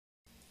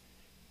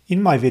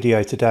In my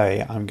video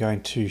today, I'm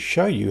going to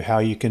show you how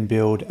you can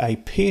build a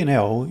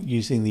P&L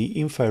using the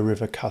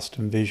InfoRiver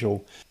custom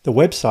visual. The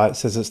website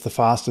says it's the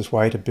fastest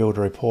way to build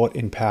a report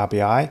in Power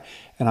BI,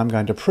 and I'm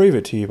going to prove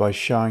it to you by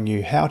showing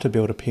you how to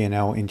build a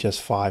P&L in just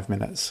 5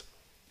 minutes.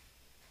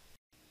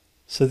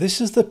 So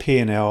this is the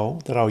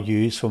P&L that I'll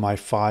use for my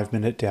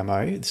 5-minute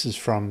demo. This is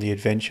from the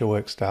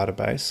AdventureWorks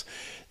database.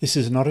 This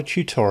is not a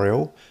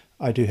tutorial.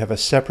 I do have a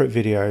separate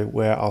video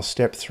where I'll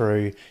step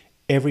through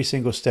every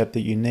single step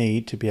that you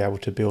need to be able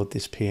to build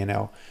this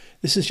P&L.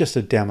 This is just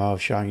a demo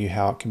of showing you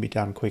how it can be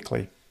done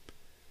quickly.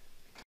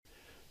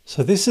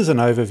 So this is an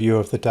overview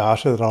of the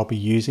data that I'll be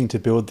using to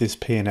build this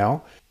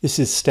P&L. This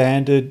is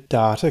standard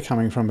data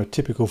coming from a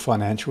typical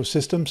financial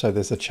system. So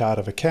there's a chart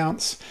of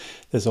accounts,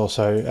 there's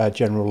also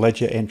general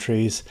ledger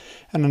entries,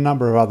 and a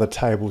number of other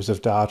tables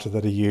of data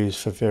that are used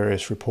for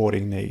various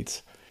reporting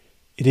needs.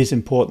 It is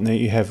important that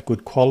you have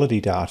good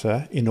quality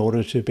data in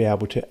order to be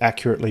able to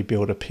accurately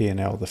build a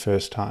P&L the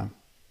first time.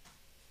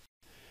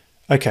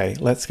 Okay,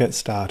 let's get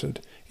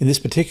started. In this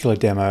particular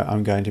demo,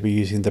 I'm going to be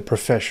using the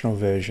professional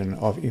version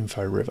of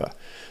InfoRiver.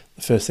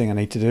 The first thing I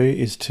need to do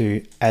is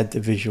to add the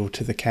visual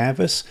to the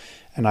canvas,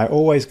 and I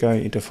always go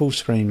into full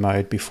screen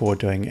mode before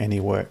doing any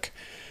work.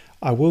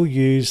 I will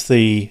use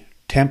the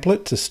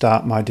template to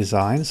start my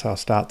design, so I'll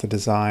start the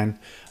design.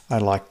 I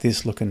like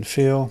this look and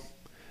feel.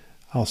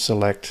 I'll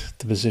select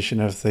the position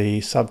of the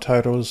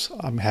subtotals.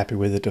 I'm happy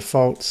with the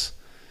defaults.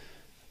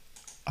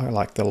 I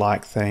like the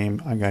like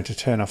theme. I'm going to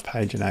turn off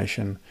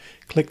pagination,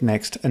 click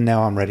next, and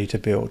now I'm ready to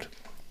build.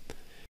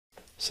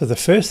 So the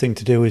first thing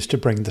to do is to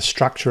bring the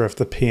structure of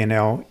the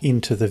P&L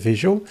into the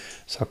visual.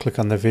 So I'll click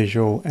on the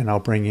visual and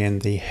I'll bring in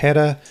the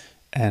header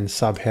and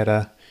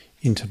subheader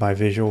into my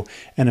visual,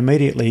 and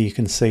immediately you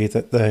can see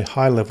that the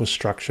high level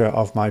structure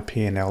of my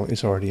P&L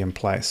is already in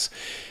place.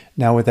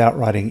 Now, without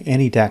writing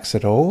any DAX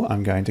at all,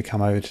 I'm going to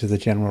come over to the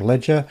general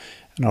ledger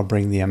and I'll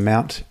bring the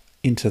amount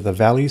into the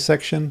value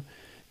section,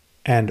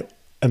 and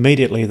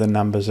immediately the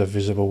numbers are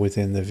visible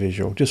within the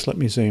visual. Just let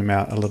me zoom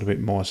out a little bit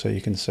more so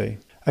you can see.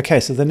 Okay,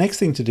 so the next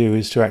thing to do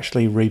is to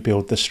actually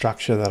rebuild the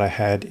structure that I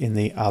had in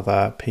the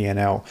other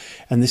P&L.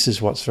 And this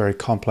is what's very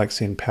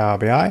complex in Power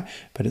BI,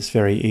 but it's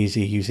very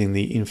easy using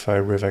the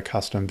InfoRiver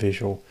custom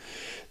visual.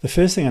 The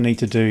first thing I need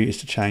to do is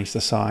to change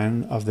the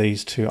sign of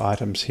these two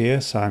items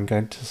here. So I'm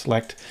going to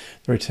select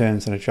the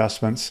returns and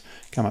adjustments,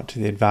 come up to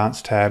the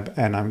advanced tab,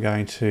 and I'm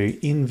going to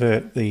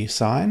invert the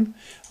sign.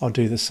 I'll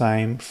do the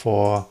same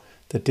for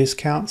the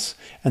discounts,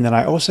 and then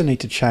I also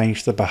need to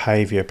change the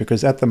behavior,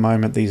 because at the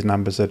moment these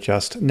numbers are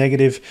just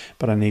negative,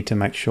 but I need to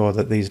make sure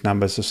that these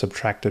numbers are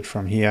subtracted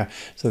from here.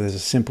 So there's a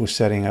simple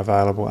setting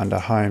available under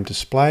Home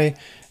Display,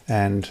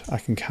 and I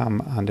can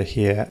come under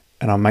here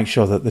and I'll make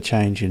sure that the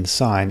change in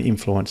sign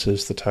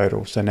influences the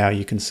total. So now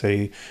you can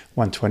see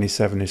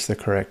 127 is the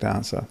correct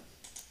answer.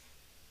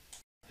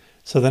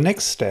 So the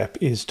next step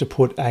is to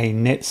put a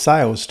net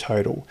sales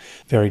total.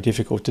 Very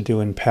difficult to do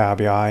in Power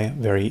BI,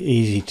 very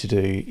easy to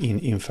do in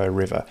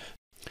InfoRiver.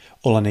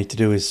 All I need to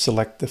do is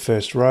select the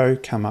first row,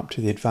 come up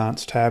to the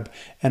Advanced tab,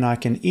 and I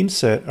can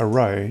insert a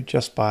row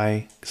just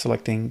by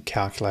selecting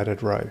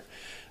Calculated Row.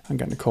 I'm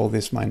going to call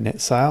this my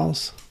net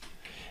sales.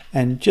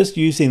 And just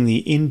using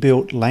the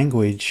inbuilt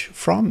language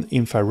from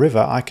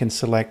InfoRiver, I can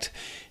select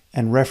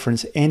and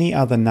reference any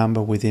other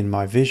number within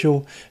my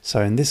visual.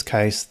 So in this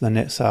case, the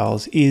net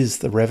sales is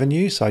the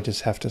revenue. So I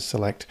just have to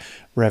select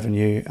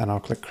revenue and I'll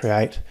click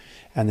create.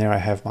 And there I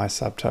have my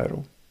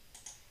subtotal.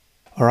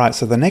 All right,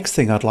 so the next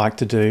thing I'd like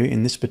to do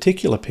in this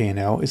particular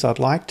P&L is I'd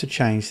like to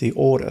change the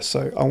order.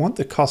 So I want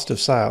the cost of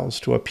sales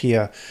to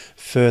appear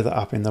further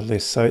up in the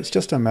list. So it's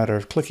just a matter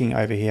of clicking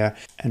over here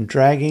and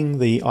dragging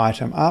the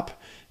item up,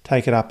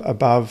 take it up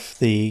above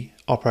the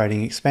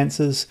operating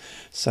expenses.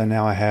 So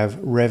now I have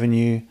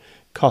revenue,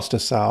 cost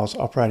of sales,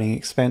 operating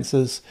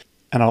expenses,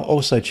 and I'll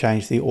also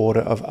change the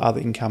order of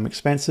other income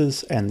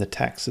expenses and the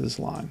taxes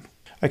line.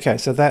 Okay,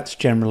 so that's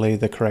generally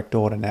the correct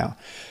order now.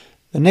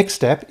 The next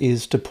step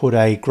is to put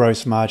a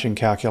gross margin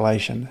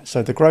calculation.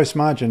 So the gross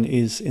margin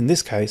is, in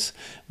this case,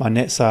 my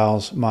net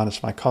sales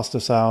minus my cost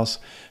of sales.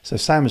 So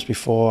same as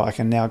before, I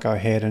can now go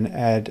ahead and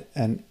add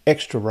an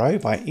extra row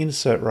by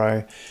insert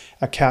row,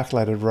 a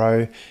calculated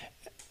row.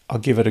 I'll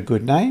give it a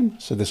good name.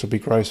 So this will be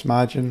gross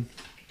margin.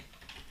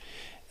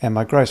 And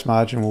my gross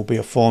margin will be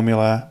a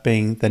formula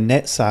being the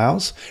net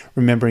sales.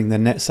 Remembering the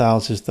net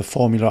sales is the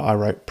formula I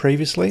wrote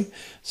previously.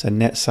 So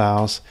net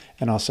sales,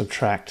 and I'll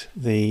subtract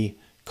the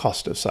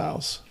cost of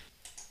sales.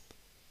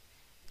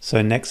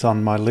 So next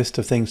on my list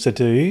of things to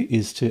do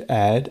is to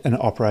add an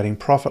operating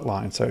profit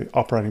line. So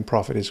operating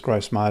profit is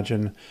gross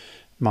margin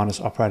minus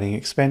operating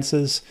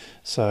expenses.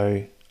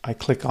 So I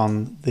click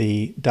on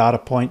the data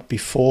point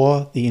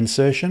before the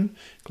insertion,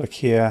 click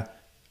here,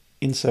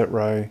 insert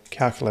row,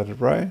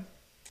 calculated row.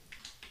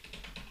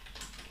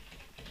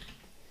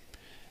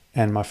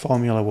 And my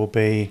formula will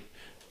be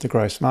the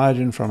gross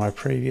margin from my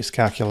previous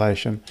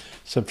calculation,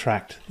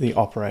 subtract the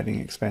operating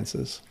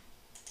expenses.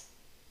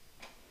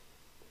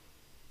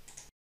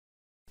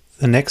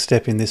 The next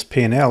step in this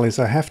P&L is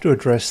I have to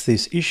address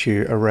this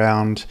issue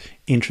around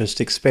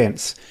interest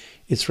expense.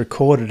 it's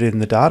recorded in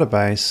the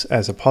database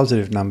as a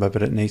positive number,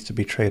 but it needs to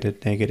be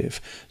treated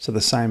negative. So the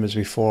same as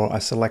before, I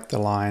select the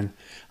line,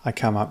 I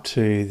come up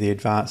to the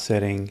advanced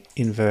setting,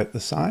 invert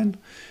the sign.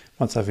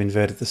 Once I've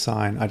inverted the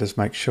sign, I just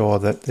make sure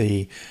that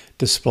the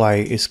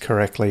display is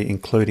correctly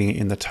including it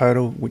in the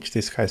total, which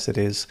this case it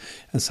is,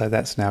 and so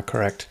that's now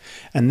correct.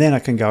 And then I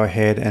can go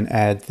ahead and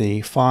add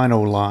the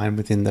final line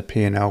within the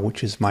P&L,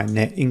 which is my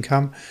net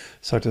income.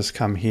 So I just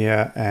come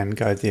here and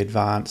go to the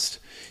advanced,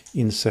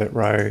 insert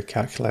row,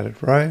 calculated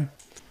row,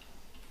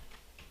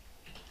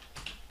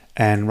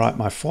 and write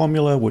my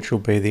formula, which will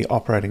be the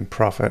operating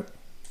profit.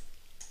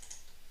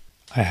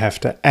 I have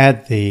to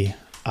add the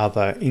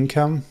other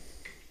income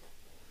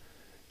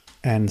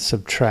and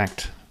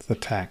subtract the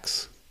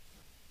tax.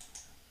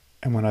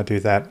 And when I do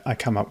that, I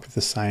come up with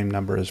the same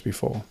number as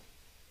before.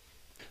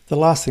 The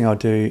last thing I'll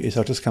do is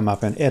I'll just come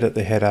up and edit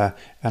the header,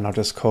 and I'll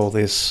just call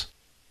this.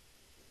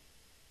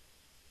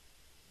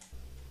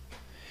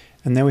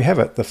 And there we have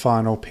it, the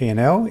final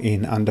P&L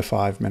in under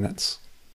 5 minutes.